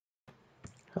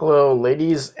Hello,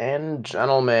 ladies and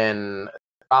gentlemen.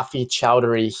 Rafi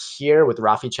Chowdhury here with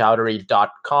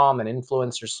RafiChowdhury.com and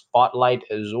Influencer Spotlight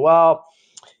as well.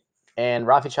 And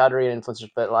Rafi Chowdhury and Influencer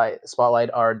Spotlight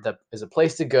is a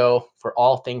place to go for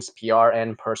all things PR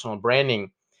and personal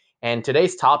branding. And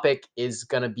today's topic is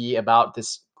going to be about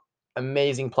this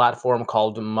amazing platform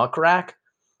called Muckrack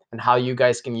and how you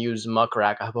guys can use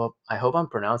Muckrack. I hope I'm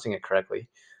pronouncing it correctly.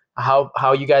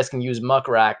 How you guys can use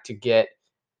Muckrack to get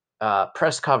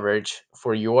press coverage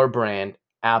for your brand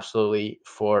absolutely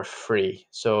for free.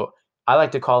 So I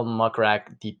like to call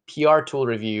Muckrack the PR tool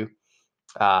review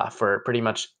for pretty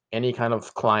much any kind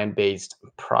of client-based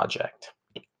project.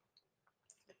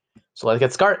 So let's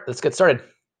get started.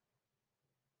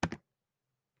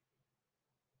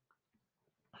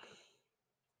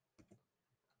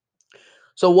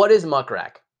 So what is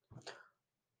Muckrack?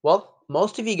 Well,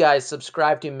 most of you guys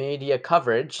subscribe to media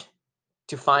coverage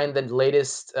to find the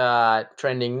latest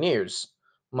trending news.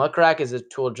 Muckrack is a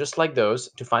tool just like those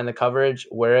to find the coverage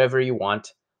wherever you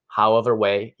want, however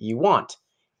way you want.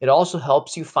 It also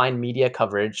helps you find media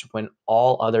coverage when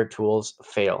all other tools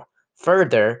fail.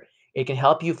 Further, it can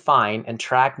help you find and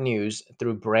track news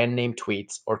through brand name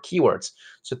tweets or keywords.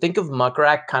 So think of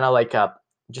Muckrack kind of like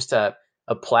just a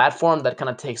platform that kind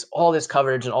of takes all this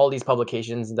coverage and all these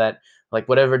publications that like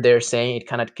whatever they're saying, it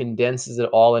kind of condenses it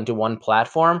all into one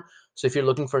platform. So if you're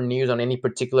looking for news on any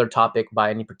particular topic by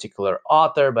any particular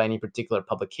author, by any particular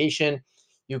publication,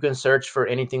 you can search for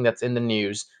anything that's in the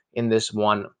news in this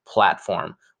one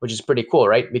platform, which is pretty cool,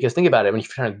 right? Because think about it, when you're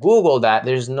trying to Google that,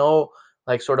 there's no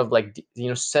like sort of like,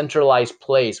 centralized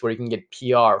place where you can get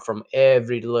PR from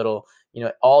every little,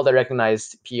 all the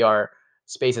recognized PR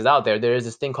spaces out there. There is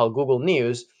this thing called Google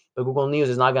News, but Google News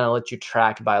is not going to let you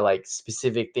track by like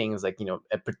specific things like,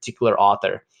 a particular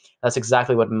author. That's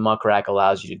exactly what Muckrack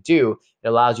allows you to do. It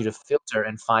allows you to filter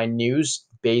and find news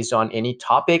based on any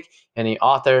topic, any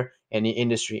author, any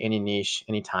industry, any niche,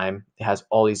 any time. It has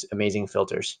all these amazing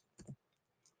filters.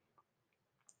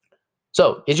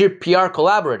 So, is your PR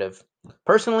collaborative?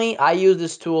 Personally, I use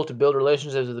this tool to build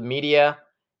relationships with the media,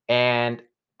 and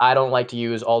I don't like to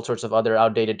use all sorts of other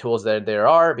outdated tools that there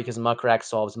are because Muckrack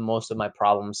solves most of my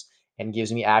problems and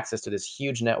gives me access to this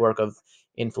huge network of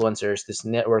influencers, this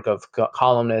network of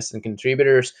columnists and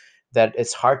contributors that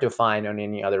it's hard to find on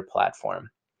any other platform.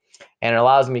 And it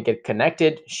allows me to get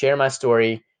connected, share my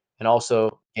story, and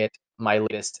also get my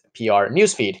latest PR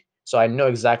newsfeed. So I know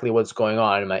exactly what's going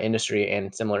on in my industry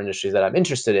and similar industries that I'm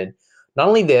interested in. Not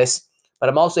only this, but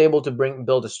I'm also able to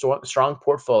build a strong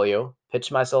portfolio, pitch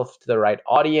myself to the right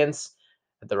audience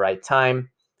at the right time.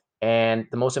 And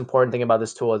the most important thing about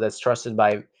this tool is that it's trusted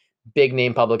by big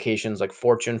name publications like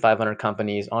Fortune 500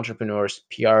 companies, entrepreneurs,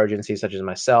 PR agencies such as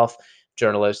myself,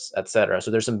 journalists, etc. So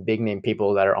there's some big name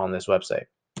people that are on this website.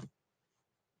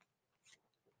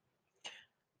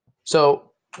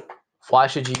 So why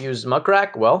should you use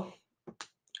Muckrack? Well,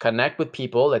 connect with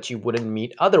people that you wouldn't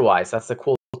meet otherwise. That's the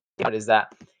cool thing is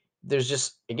that there's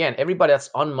just, again, everybody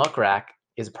that's on Muckrack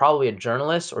is probably a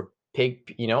journalist or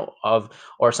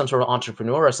or some sort of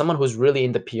entrepreneur or someone who's really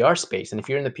in the PR space. And if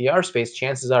you're in the PR space,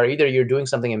 chances are either you're doing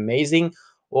something amazing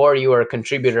or you are a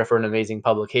contributor for an amazing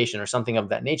publication or something of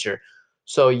that nature.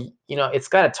 So, it's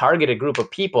got a targeted group of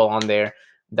people on there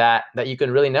that you can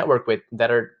really network with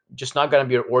that are just not going to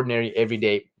be your ordinary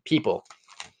everyday people.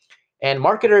 And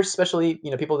marketers, especially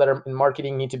people that are in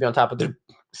marketing, need to be on top of their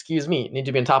need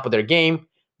to be on top of their game.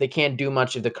 They can't do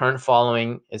much if the current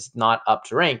following is not up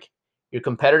to rank. Your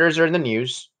competitors are in the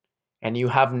news, and you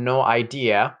have no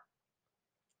idea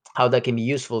how that can be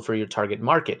useful for your target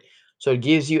market. So it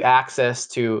gives you access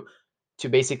to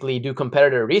basically do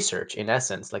competitor research in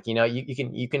essence. Like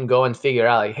you can go and figure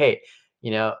out like, hey,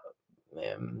 you know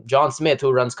John Smith,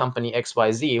 who runs company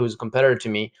XYZ, who's a competitor to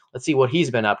me, let's see what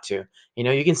he's been up to.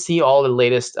 You can see all the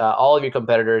latest, all of your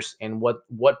competitors and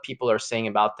what people are saying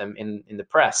about them in the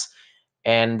press.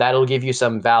 And that'll give you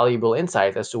some valuable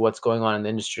insight as to what's going on in the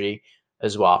industry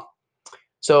as well.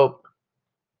 So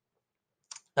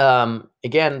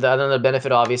again, the other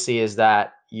benefit obviously is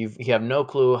that you have no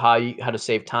clue how to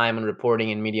save time on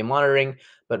reporting and media monitoring,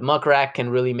 but Muckrack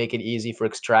can really make it easy for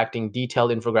extracting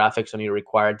detailed infographics on your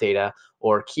required data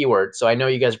or keywords. So I know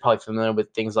you guys are probably familiar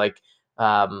with things like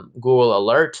Google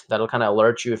Alert. That'll kind of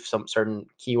alert you if some certain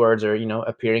keywords are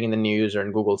appearing in the news or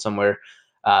in Google somewhere.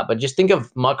 But just think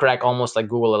of Muckrack almost like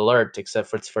Google Alert, except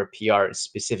for it's for PR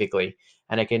specifically,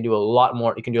 and it can do a lot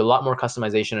more. It can do a lot more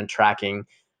customization and tracking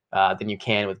than you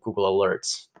can with Google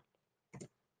Alerts.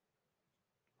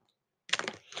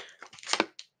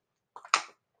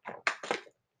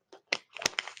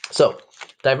 So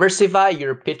diversify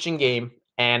your pitching game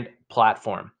and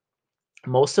platform.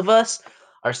 Most of us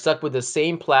are stuck with the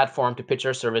same platform to pitch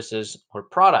our services or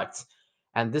products.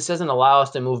 And this doesn't allow us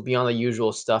to move beyond the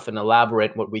usual stuff and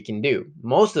elaborate what we can do.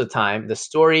 Most of the time, the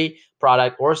story,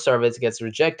 product, or service gets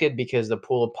rejected because the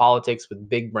pool of politics with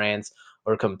big brands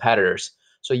or competitors.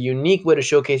 So, a unique way to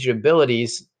showcase your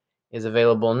abilities is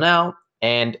available now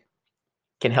and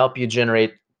can help you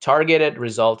generate targeted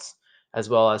results as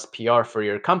well as PR for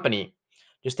your company.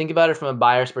 Just think about it from a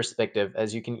buyer's perspective,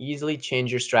 as you can easily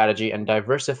change your strategy and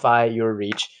diversify your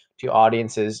reach to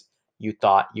audiences you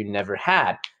thought you never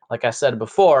had. Like I said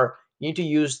before, you need to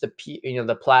use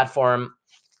the platform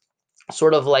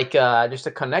sort of like just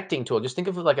a connecting tool. Just think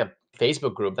of it like a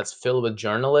Facebook group that's filled with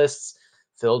journalists,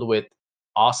 filled with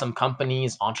awesome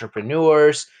companies,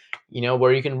 entrepreneurs,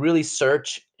 where you can really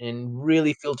search and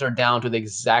really filter down to the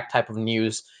exact type of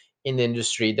news in the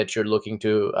industry that you're looking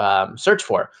to search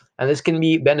for. And this can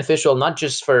be beneficial not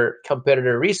just for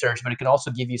competitor research, but it can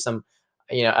also give you some,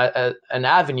 an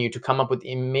avenue to come up with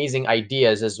amazing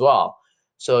ideas as well.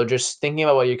 So just thinking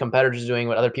about what your competitors are doing,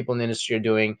 what other people in the industry are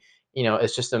doing,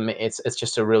 it's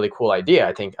just a really cool idea.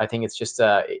 I think it's just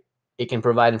it can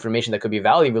provide information that could be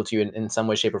valuable to you in some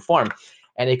way, shape, or form,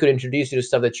 and it could introduce you to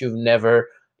stuff that you've never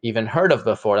even heard of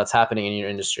before that's happening in your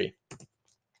industry.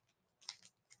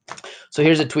 So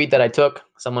here's a tweet that I took.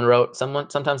 Someone wrote,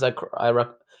 sometimes I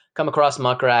come across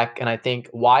Muckrack and I think,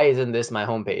 why isn't this my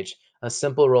homepage? A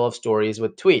simple roll of stories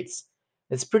with tweets.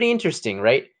 It's pretty interesting,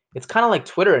 right? It's kind of like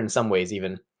Twitter in some ways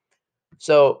even.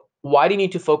 So why do you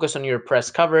need to focus on your press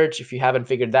coverage? If you haven't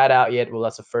figured that out yet, well,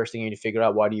 that's the first thing you need to figure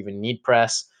out. Why do you even need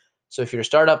press? So if you're a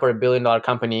startup or a billion-dollar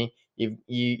company,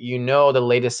 you know the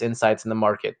latest insights in the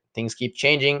market. Things keep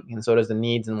changing, and so does the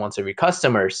needs and wants of your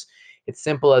customers. It's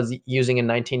simple as using a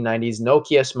 1990s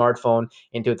Nokia smartphone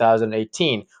in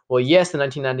 2018. Well, yes, the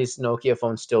 1990s Nokia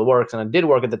phone still works, and it did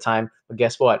work at the time, but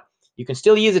guess what? You can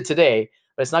still use it today,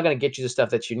 but it's not going to get you the stuff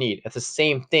that you need. It's the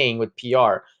same thing with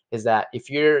PR, is that if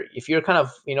you're kind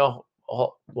of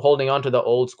holding on to the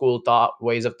old school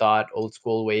old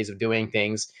school ways of doing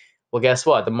things, well, guess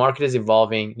what? The market is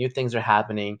evolving, new things are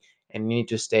happening, and you need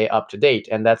to stay up to date.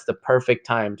 And that's the perfect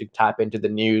time to tap into the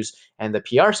news and the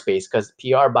PR space, because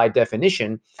PR, by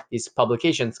definition, these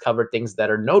publications cover things that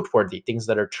are noteworthy, things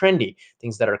that are trendy,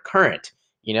 things that are current.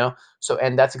 So,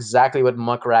 and that's exactly what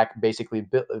Muckrack basically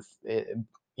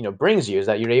brings you, is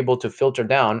that you're able to filter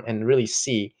down and really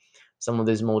see some of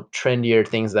these more trendier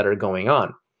things that are going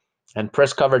on. And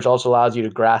press coverage also allows you to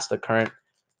grasp the current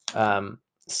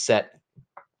set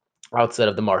outside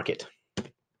of the market.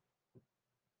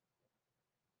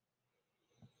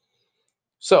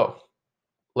 So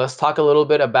let's talk a little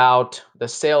bit about the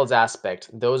sales aspect.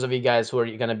 Those of you guys who are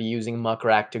going to be using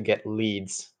Muckrack to get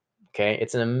leads, okay?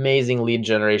 It's an amazing lead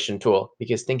generation tool,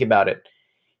 because think about it.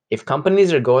 If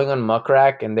companies are going on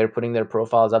Muckrack and they're putting their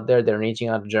profiles up there, they're reaching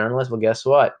out to journalists, well, guess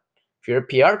what? If you're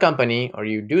a PR company or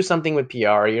you do something with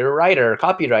PR, you're a writer,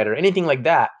 copywriter, anything like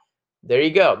that, there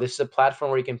you go. This is a platform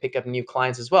where you can pick up new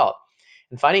clients as well.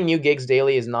 And finding new gigs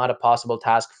daily is not a possible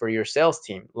task for your sales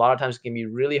team. A lot of times it can be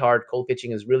really hard. Cold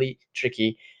pitching is really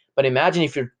tricky. But imagine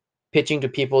if you're pitching to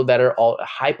people that are all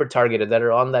hyper targeted, that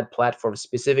are on that platform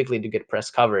specifically to get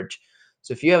press coverage.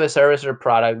 So if you have a service or a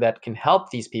product that can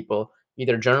help these people,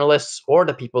 either journalists or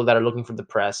the people that are looking for the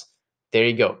press, there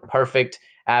you go. Perfect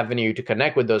avenue to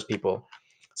connect with those people.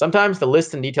 Sometimes the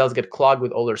list and details get clogged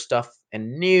with older stuff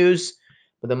and news,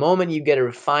 but the moment you get a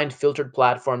refined, filtered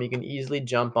platform, you can easily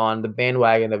jump on the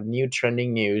bandwagon of new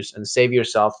trending news and save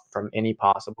yourself from any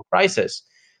possible crisis.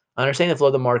 Understanding the flow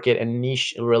of the market and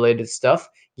niche related stuff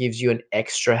gives you an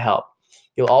extra help.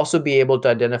 You'll also be able to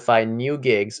identify new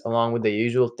gigs along with the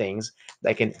usual things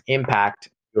that can impact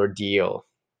your deal.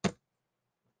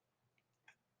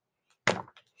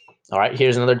 All right,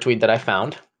 here's another tweet that I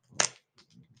found.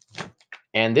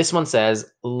 And this one says,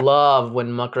 love when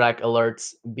Muckrack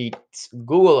alerts beats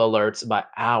Google alerts by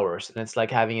hours. And it's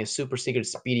like having a super secret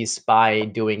speedy spy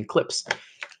doing clips.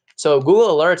 So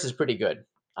Google Alerts is pretty good.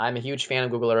 I'm a huge fan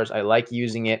of Google Alerts. I like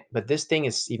using it, but this thing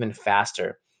is even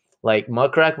faster. Like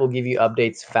Muckrack will give you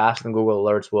updates faster than Google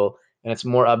Alerts will, and it's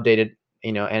more updated,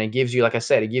 and it gives you, like I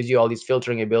said, it gives you all these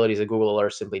filtering abilities that Google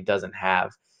Alerts simply doesn't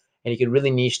have. And you can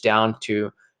really niche down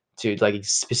to like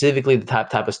specifically the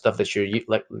type of stuff that you're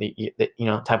like,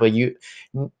 type of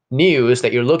news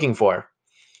that you're looking for.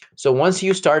 So once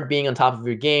you start being on top of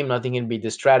your game, nothing can beat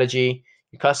this strategy.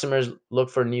 Your customers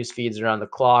look for news feeds around the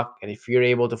clock, and if you're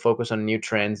able to focus on new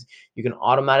trends, you can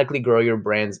automatically grow your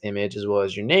brand's image as well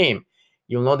as your name.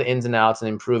 You'll know the ins and outs and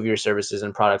improve your services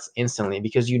and products instantly,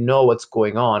 because you know what's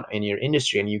going on in your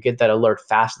industry, and you get that alert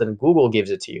faster than Google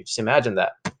gives it to you. Just imagine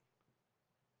that.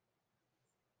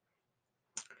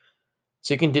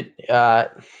 So you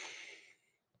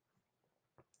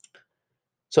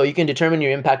can determine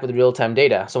your impact with real-time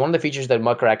data. So one of the features that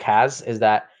Muckrack has is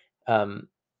that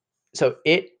so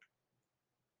it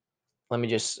let me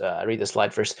just read the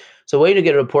slide first. So a way to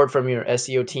get a report from your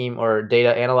SEO team or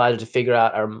data analyzer to figure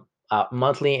out our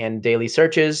monthly and daily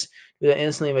searches. Do that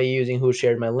instantly by using Who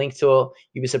Shared My Link tool.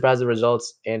 You'll be surprised at the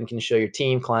results and can show your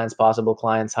team, clients, possible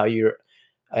clients, how you're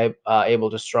able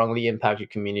to strongly impact your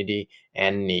community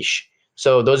and niche.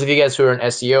 So those of you guys who are in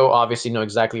SEO obviously know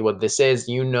exactly what this is.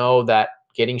 You know that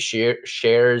getting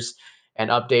shares and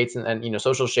updates and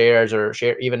social shares or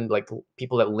share even like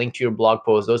people that link to your blog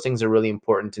post, those things are really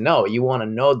important to know. You want to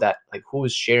know that like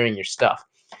who's sharing your stuff.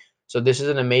 So this is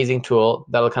an amazing tool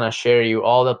that'll kind of share you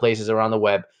all the places around the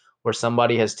web where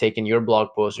somebody has taken your blog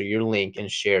post or your link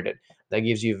and shared it. That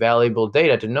gives you valuable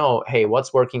data to know, hey,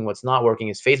 what's working, what's not working.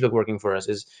 Is Facebook working for us?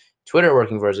 Is Twitter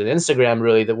working for us? Is Instagram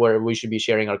really where we should be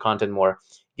sharing our content more?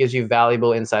 It gives you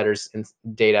valuable insiders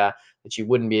data that you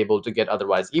wouldn't be able to get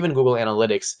otherwise. Even Google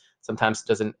Analytics sometimes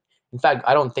doesn't. In fact,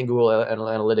 I don't think Google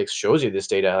Analytics shows you this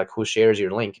data, like who shares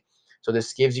your link. So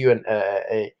this gives you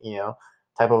a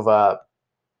type of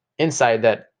insight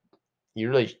that you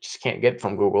really just can't get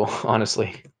from Google,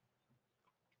 honestly.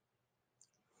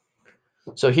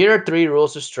 So here are 3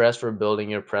 rules to stress for building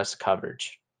your press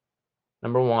coverage.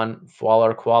 Number 1,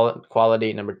 follower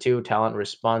quality. Number 2, talent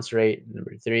response rate.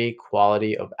 Number 3,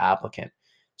 quality of applicant.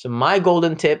 So my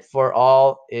golden tip for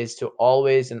all is to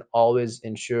always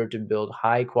ensure to build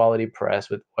high quality press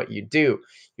with what you do.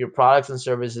 Your products and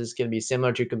services can be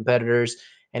similar to competitors,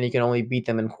 and you can only beat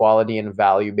them in quality and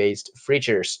value-based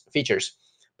features.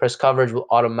 Press coverage will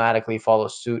automatically follow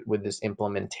suit with this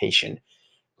implementation.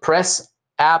 Press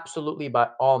absolutely by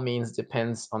all means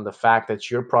depends on the fact that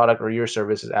your product or your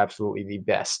service is absolutely the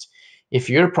best.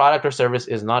 If your product or service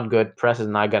is not good, press is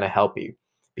not going to help you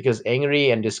because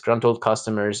angry and disgruntled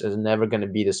customers is never going to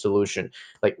be the solution.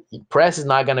 Like press is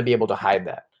not going to be able to hide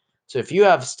that. So if you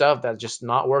have stuff that's just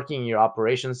not working, your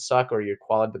operations suck or your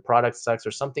quality, the product sucks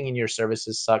or something in your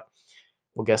services suck,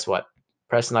 well, guess what?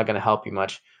 Press is not going to help you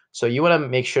much. So you want to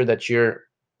make sure that your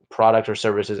product or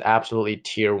service is absolutely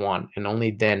tier 1, and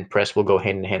only then press will go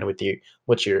hand in hand with you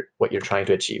what you're trying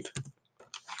to achieve.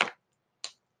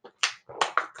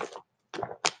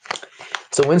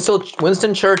 So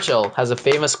Winston Churchill has a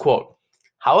famous quote: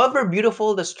 "However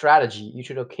beautiful the strategy, you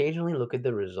should occasionally look at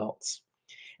the results."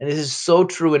 And this is so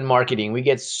true in marketing. We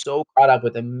get so caught up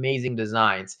with amazing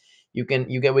designs. We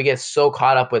get so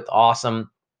caught up with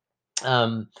awesome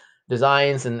um,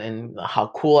 designs and how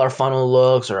cool our funnel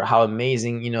looks or how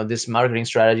amazing this marketing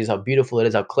strategy is, how beautiful it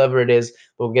is, how clever it is.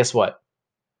 But guess what?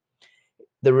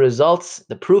 The results,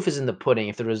 the proof is in the pudding.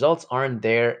 If the results aren't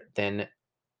there, then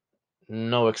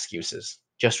no excuses,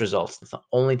 just results. That's the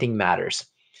only thing matters.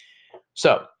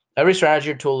 So every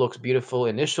strategy or tool looks beautiful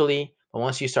initially, but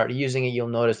once you start using it, you'll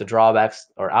notice the drawbacks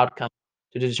or outcomes.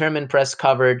 To determine press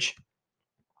coverage,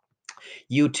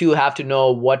 you too have to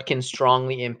know what can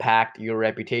strongly impact your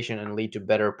reputation and lead to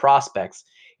better prospects.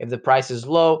 If the price is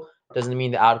low, doesn't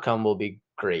mean the outcome will be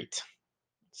great.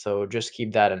 So just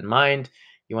keep that in mind.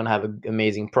 You want to have an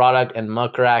amazing product, and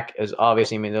Muckrack is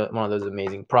obviously one of those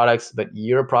amazing products, but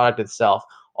your product itself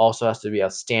also has to be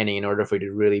outstanding in order for you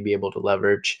to really be able to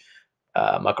leverage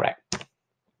Muckrack.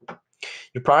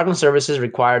 Your product and services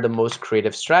require the most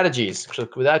creative strategies. So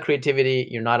without creativity,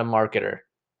 you're not a marketer.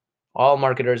 All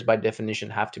marketers, by definition,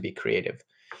 have to be creative.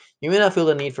 You may not feel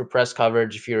the need for press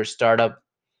coverage if you're a startup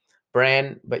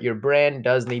brand, but your brand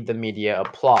does need the media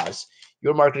applause.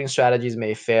 Your marketing strategies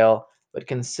may fail, but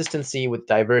consistency with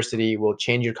diversity will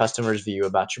change your customers' view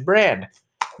about your brand.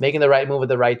 Making the right move at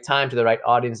the right time to the right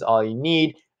audience is all you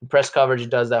need. And press coverage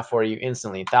does that for you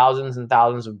instantly. Thousands and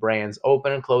thousands of brands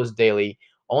open and close daily.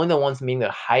 Only the ones meeting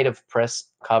the height of press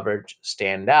coverage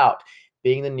stand out.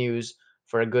 Being the news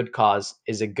for a good cause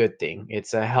is a good thing.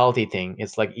 It's a healthy thing.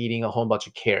 It's like eating a whole bunch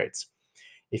of carrots.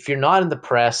 If you're not in the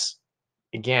press,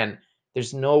 again,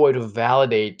 there's no way to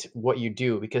validate what you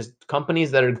do because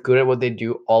companies that are good at what they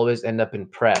do always end up in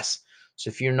press. So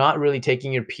if you're not really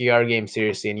taking your PR game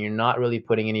seriously and you're not really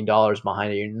putting any dollars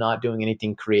behind it, you're not doing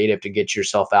anything creative to get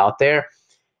yourself out there,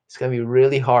 it's going to be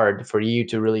really hard for you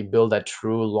to really build that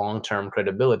true long-term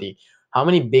credibility. How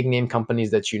many big name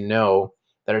companies that you know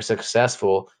that are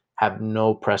successful have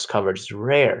no press coverage? It's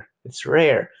rare. It's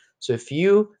rare. So if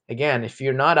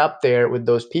you're not up there with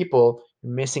those people,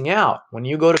 you're missing out. When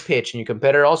you go to pitch and your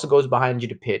competitor also goes behind you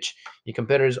to pitch, your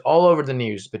competitor is all over the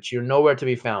news, but you're nowhere to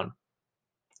be found.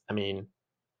 I mean,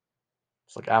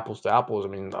 it's like apples to apples. I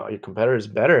mean, your competitor is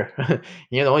better.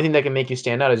 The only thing that can make you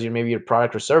stand out is maybe your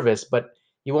product or service, but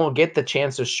You won't get the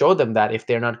chance to show them that if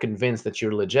they're not convinced that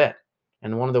you're legit.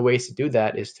 And one of the ways to do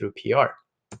that is through PR.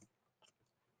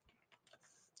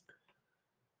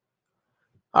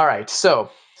 All right, so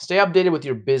stay updated with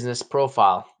your business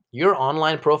profile. Your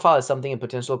online profile is something a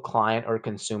potential client or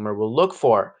consumer will look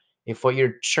for. If what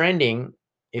you're trending,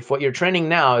 if what you're trending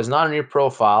now is not on your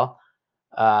profile,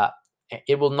 uh,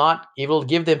 it will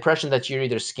give the impression that you're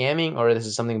either scamming or this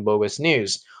is something bogus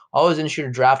news. Always ensure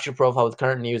to draft your profile with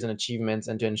current news and achievements,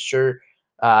 and to ensure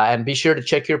and be sure to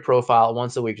check your profile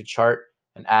once a week to chart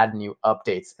and add new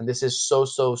updates. And this is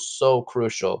so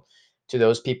crucial to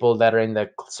those people that are in the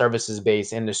services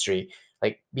based industry.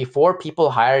 Like before people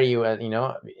hire you, and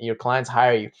your clients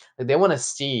hire you, like they want to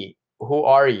see who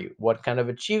are you, what kind of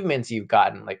achievements you've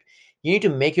gotten. Like you need to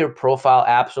make your profile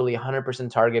absolutely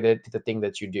 100% targeted to the thing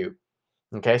that you do.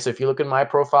 Okay, so if you look at my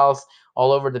profiles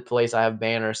all over the place, I have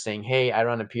banners saying, hey, I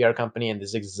run a PR company and this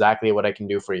is exactly what I can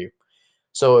do for you.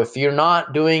 So if you're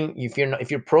not doing, if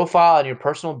your profile and your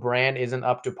personal brand isn't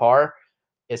up to par,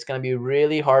 it's going to be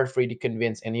really hard for you to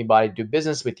convince anybody to do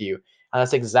business with you. And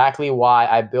that's exactly why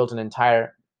I built an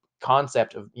entire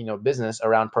concept of business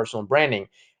around personal branding.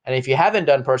 And if you haven't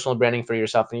done personal branding for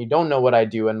yourself and you don't know what I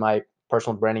do in my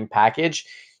personal branding package,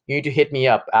 you need to hit me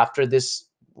up after this.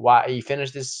 Why you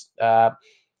finish this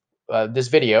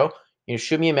video, you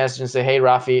shoot me a message and say, hey,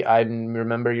 Rafi, I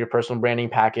remember your personal branding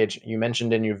package you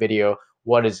mentioned in your video.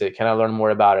 What is it? Can I learn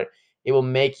more about it? It will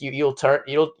make you,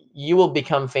 you will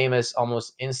become famous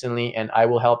almost instantly, and I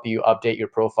will help you update your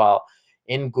profile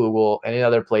in Google and in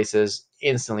other places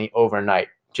instantly overnight.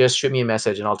 Just shoot me a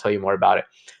message and I'll tell you more about it.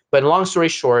 But long story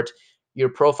short, your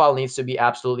profile needs to be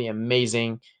absolutely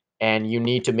amazing, and you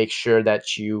need to make sure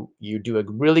that you do a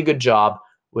really good job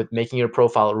with making your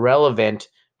profile relevant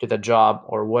to the job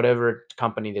or whatever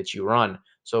company that you run.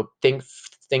 So think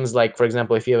things like, for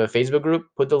example, if you have a Facebook group,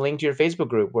 put the link to your Facebook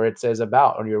group where it says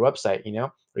about on your website,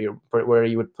 or where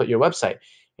you would put your website.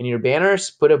 In your banners,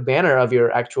 put a banner of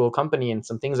your actual company and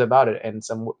some things about it, and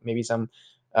maybe some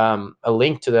a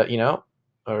link to the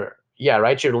or yeah,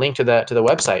 write your link to the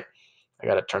website. I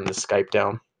gotta turn the Skype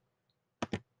down.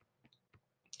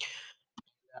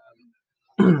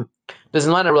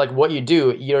 Doesn't matter like what you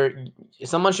do.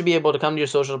 Someone should be able to come to your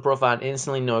social profile and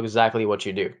instantly know exactly what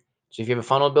you do. So if you have a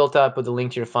funnel built up, put the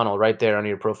link to your funnel right there on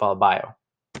your profile bio.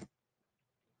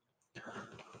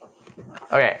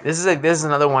 Okay, this is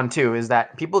another one too. Is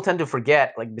that people tend to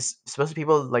forget, like especially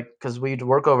people like because we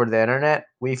work over the internet,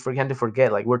 we tend to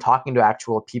forget like we're talking to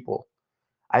actual people.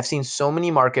 I've seen so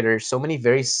many marketers, so many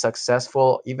very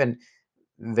successful, even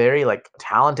very like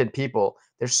talented people.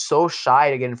 They're so shy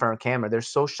to get in front of camera. They're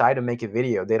so shy to make a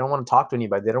video. They don't want to talk to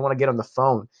anybody. They don't want to get on the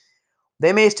phone.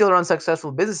 They may still run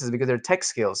successful businesses because they're tech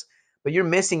skills, but you're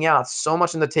missing out so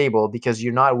much on the table because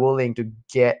you're not willing to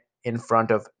get in front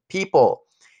of people.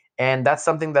 And that's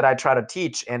something that I try to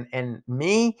teach. And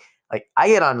me, like I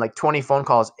get on like 20 phone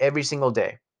calls every single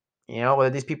day. Whether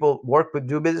these people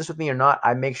do business with me or not,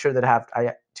 I make sure that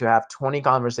I to have 20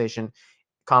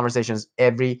 conversations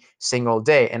every single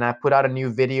day. And I put out a new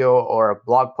video or a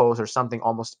blog post or something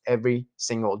almost every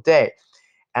single day.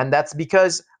 And that's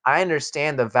because I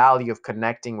understand the value of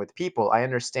connecting with people. I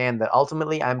understand that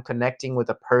ultimately I'm connecting with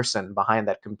a person behind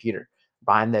that computer,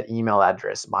 behind that email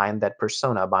address, behind that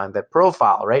persona, behind that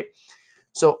profile, right?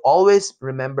 So always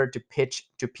remember to pitch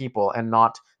to people and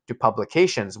not to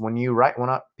publications. When you want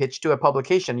to pitch to a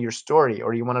publication your story,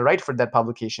 or you want to write for that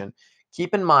publication,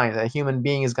 keep in mind that a human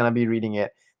being is going to be reading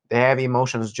it. They have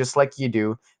emotions just like you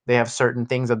do. They have certain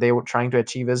things that they were trying to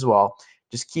achieve as well.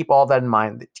 Just keep all that in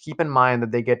mind. Keep in mind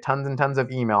that they get tons and tons of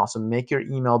email. So make your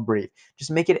email brief. Just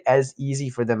make it as easy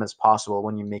for them as possible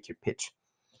when you make your pitch.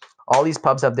 All these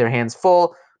pubs have their hands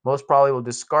full. Most probably will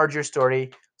discard your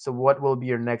story. So what will be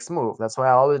your next move? That's why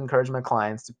I always encourage my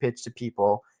clients to pitch to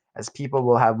people, as people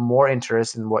will have more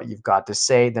interest in what you've got to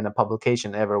say than a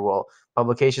publication ever will.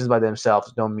 Publications by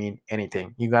themselves don't mean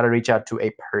anything. You got to reach out to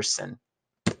a person.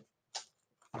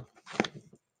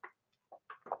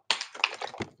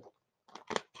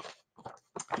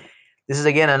 This is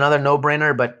again another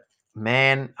no-brainer, but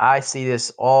man, I see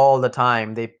this all the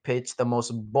time. They pitch the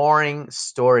most boring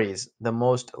stories, the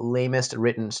most lamest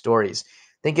written stories.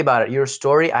 Think about it. Your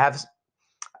story,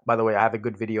 by the way, I have a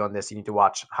good video on this. You need to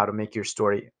watch how to make your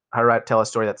story, how to tell a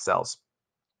story that sells.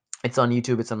 It's on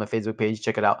YouTube. It's on my Facebook page.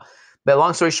 Check it out. But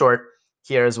long story short,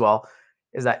 here as well,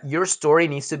 is that your story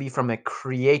needs to be from a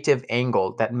creative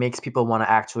angle that makes people want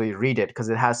to actually read it because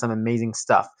it has some amazing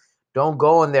stuff. Don't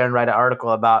go in there and write an article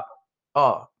about,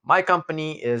 oh, my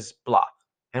company is blah,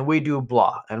 and we do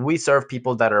blah, and we serve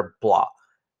people that are blah.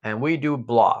 and we do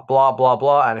blah, blah, blah,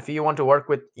 blah. And if you want to work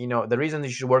with, the reasons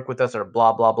you should work with us are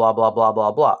blah, blah, blah, blah, blah,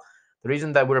 blah, blah. The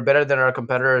reason that we're better than our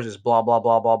competitors is blah, blah,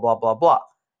 blah, blah, blah, blah, blah.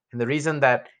 And the reason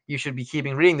that you should be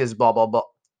keeping reading this blah, blah, blah.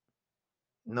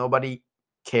 Nobody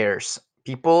cares.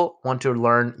 People want to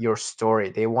learn your story.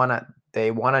 They want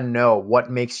to know what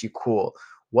makes you cool,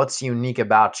 what's unique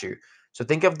about you. So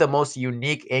think of the most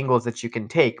unique angles that you can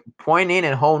take. Point in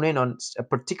and hone in on a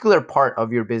particular part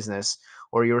of your business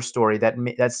or your story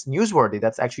that's newsworthy,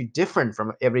 that's actually different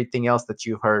from everything else that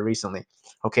you heard recently.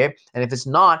 Okay? And if it's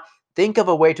not, think of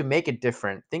a way to make it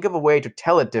different. Think of a way to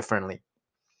tell it differently,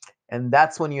 and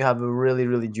that's when you have a really,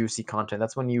 really juicy content.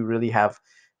 That's when you really have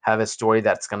a story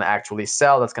that's going to actually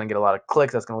sell, that's going to get a lot of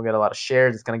clicks, that's going to get a lot of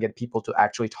shares, it's going to get people to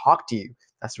actually talk to you.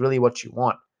 That's really what you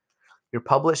want. You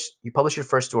publish your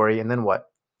first story, and then what?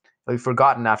 It'll be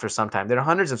forgotten after some time. There are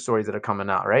hundreds of stories that are coming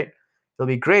out, right? It'll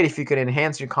be great if you could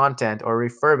enhance your content or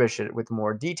refurbish it with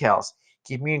more details.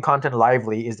 Keeping your content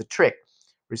lively is the trick.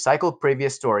 Recycle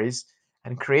previous stories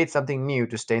and create something new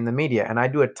to stay in the media. And I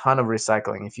do a ton of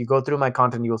recycling. If you go through my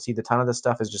content, you'll see the ton of the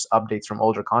stuff is just updates from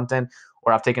older content,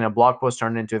 or I've taken a blog post,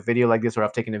 turned it into a video like this, or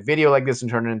I've taken a video like this and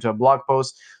turned it into a blog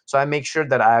post. So I make sure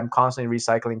that I'm constantly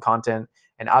recycling content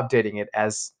and updating it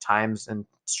as times and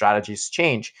strategies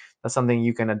change. That's something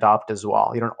you can adopt as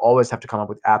well. You don't always have to come up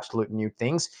with absolute new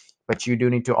things, but you do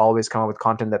need to always come up with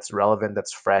content that's relevant,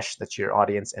 that's fresh, that your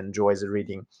audience enjoys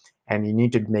reading, and you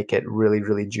need to make it really,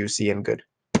 really juicy and good.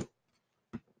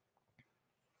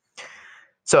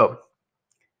 So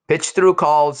pitch through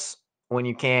calls when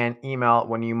you can, email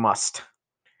when you must.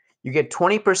 You get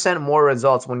 20% more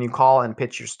results when you call and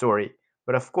pitch your story.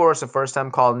 But of course, a first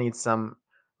time call needs some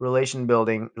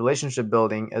relationship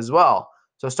building as well.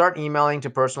 So start emailing to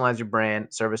personalize your brand,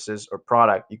 services, or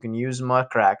product. You can use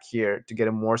Muckrack here to get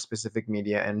a more specific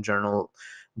media and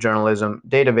journalism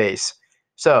database.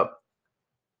 So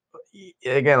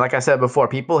again, like I said before,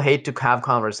 people hate to have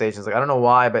conversations. Like I don't know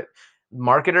why, but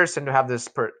marketers tend to have this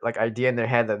idea in their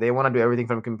head that they want to do everything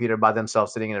from a computer by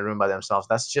themselves, sitting in a room by themselves.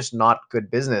 That's just not good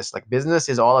business. Like business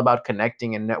is all about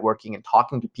connecting and networking and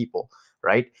talking to people,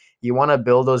 right? You want to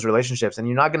build those relationships, and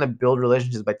you're not going to build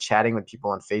relationships by chatting with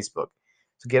people on Facebook.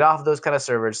 So get off those kind of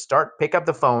servers, pick up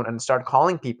the phone and start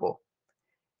calling people.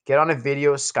 Get on a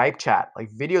video Skype chat,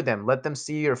 like video them, let them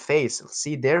see your face,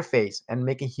 see their face, and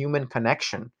make a human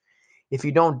connection. If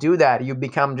you don't do that, you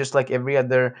become just like every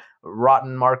other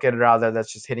rotten marketer out there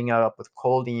that's just hitting it up with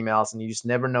cold emails, and you just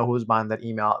never know who's behind that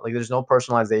email. Like there's no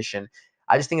personalization.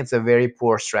 I just think it's a very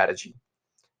poor strategy.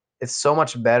 It's so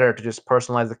much better to just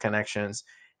personalize the connections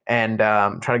and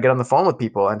try to get on the phone with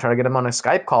people and try to get them on a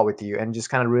Skype call with you and just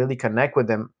kind of really connect with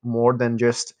them more than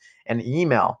just an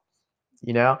email,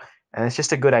 you know? And it's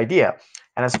just a good idea.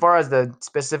 And as far as the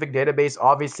specific database,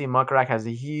 obviously Muckrack has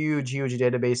a huge, huge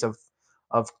database of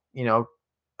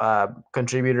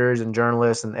contributors and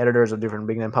journalists and editors of different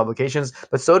big name publications,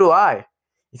 but so do I.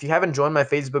 If you haven't joined my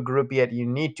Facebook group yet, you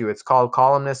need to. It's called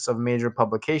Columnists of Major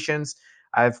Publications.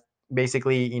 I've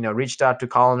basically, reached out to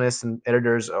columnists and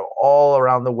editors all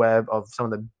around the web of some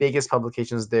of the biggest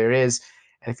publications there is.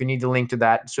 And if you need the link to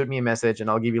that, shoot me a message and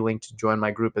I'll give you a link to join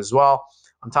my group as well.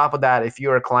 On top of that, if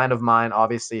you're a client of mine,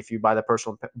 obviously, if you buy the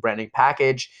personal branding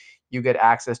package, you get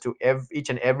access to each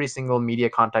and every single media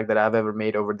contact that I've ever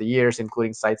made over the years,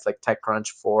 including sites like TechCrunch,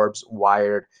 Forbes,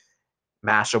 Wired,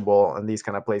 Mashable, and these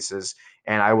kind of places.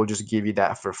 And I will just give you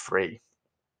that for free.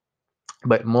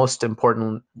 But the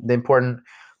important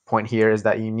point here is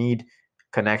that you need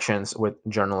connections with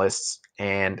journalists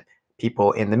and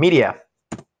people in the media.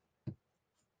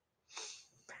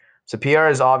 So PR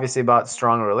is obviously about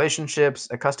strong relationships.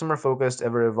 A customer-focused,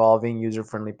 ever-evolving,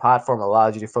 user-friendly platform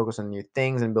allows you to focus on new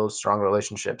things and build strong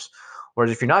relationships.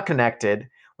 Whereas if you're not connected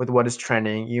with what is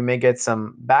trending, you may get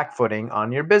some backfooting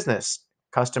on your business,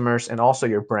 customers, and also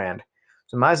your brand.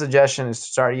 So my suggestion is to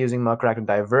start using Muckrack to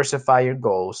diversify your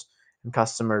goals and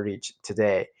customer reach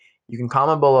today. You can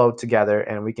comment below together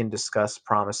and we can discuss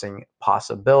promising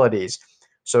possibilities.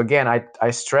 So again,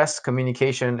 I stress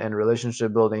communication and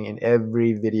relationship building in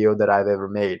every video that I've ever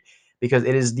made because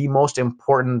it is the most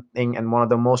important thing and one of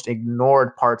the most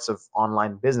ignored parts of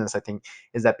online business, I think,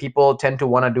 is that people tend to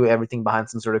want to do everything behind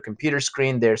some sort of computer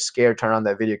screen. They're scared to turn on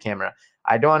that video camera.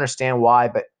 I don't understand why,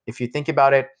 but if you think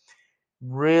about it,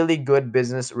 really good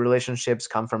business relationships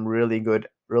come from really good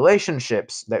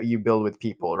relationships that you build with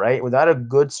people, right? Without a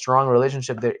good, strong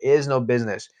relationship, there is no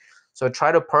business. So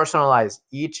try to personalize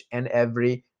each and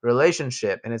every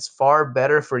relationship. And it's far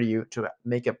better for you to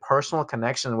make a personal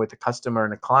connection with the customer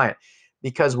and the client.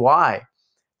 Because why?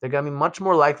 They're going to be much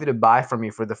more likely to buy from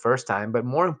you for the first time. But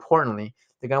more importantly,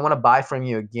 They're going to want to buy from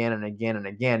you again and again and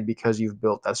again because you've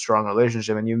built that strong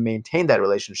relationship and you've maintained that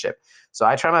relationship. So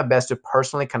I try my best to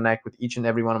personally connect with each and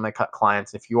every one of my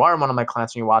clients. If you are one of my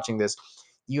clients and you're watching this,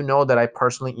 you know that I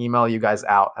personally email you guys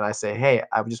out and I say, hey,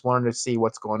 I just wanted to see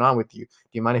what's going on with you.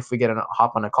 Do you mind if we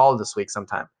hop on a call this week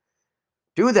sometime?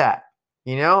 Do that.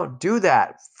 Do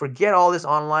that. Forget all this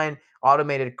online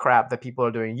automated crap that people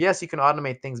are doing. Yes, you can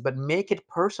automate things, but make it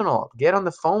personal. Get on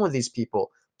the phone with these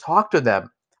people. Talk to them.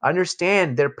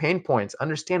 Understand their pain points.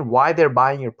 Understand why they're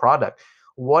buying your product.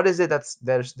 What is it that's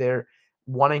they're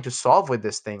wanting to solve with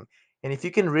this thing? And if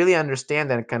you can really understand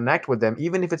that and connect with them,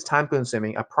 even if it's time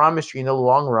consuming, I promise you in the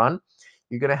long run,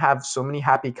 you're going to have so many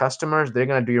happy customers. They're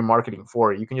going to do your marketing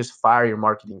for you. You can just fire your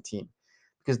marketing team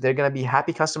because they're going to be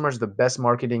happy customers, the best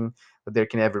marketing that there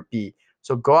can ever be.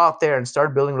 So go out there and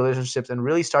start building relationships and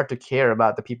really start to care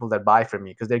about the people that buy from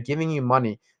you because they're giving you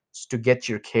money to get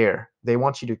your care. They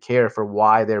want you to care for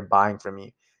why they're buying from you.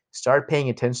 Start paying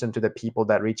attention to the people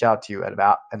that reach out to you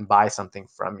and buy something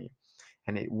from you,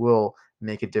 and it will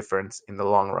make a difference in the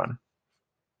long run.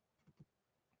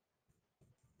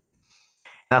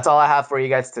 That's all I have for you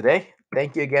guys today.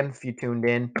 Thank you again if you tuned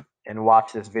in and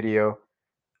watched this video.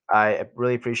 I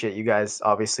really appreciate you guys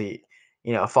obviously,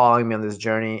 following me on this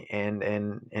journey and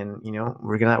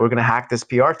we're gonna hack this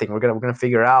PR thing. We're gonna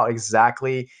figure out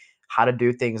exactly how to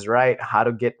do things right, how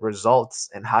to get results,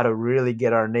 and how to really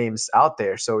get our names out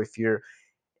there. So if you're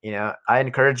I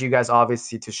encourage you guys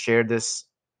obviously to share these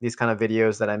kind of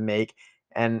videos that I make.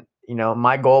 And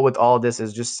my goal with all of this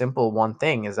is just simple one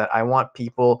thing, is that I want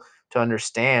people to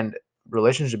understand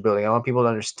relationship building. I want people to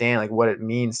understand like what it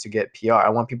means to get PR. I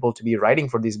want people to be writing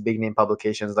for these big name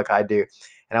publications like I do.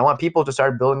 And I want people to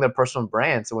start building their personal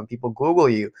brand. So when people Google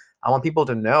you, I want people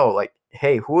to know like,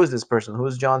 hey, who is this person? Who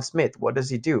is John Smith? What does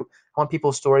he do? I want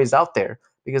people's stories out there,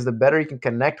 because the better you can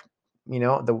connect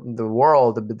the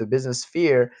world, the business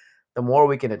sphere, the more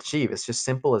we can achieve. It's just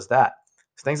simple as that.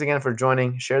 So thanks again for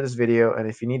joining. Share this video, and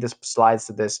if you need the slides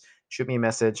to this, shoot me a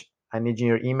message. I need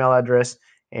your email address,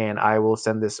 and I will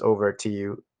send this over to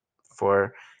you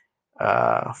for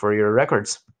your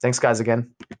records. Thanks guys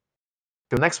again.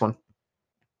 Till next one.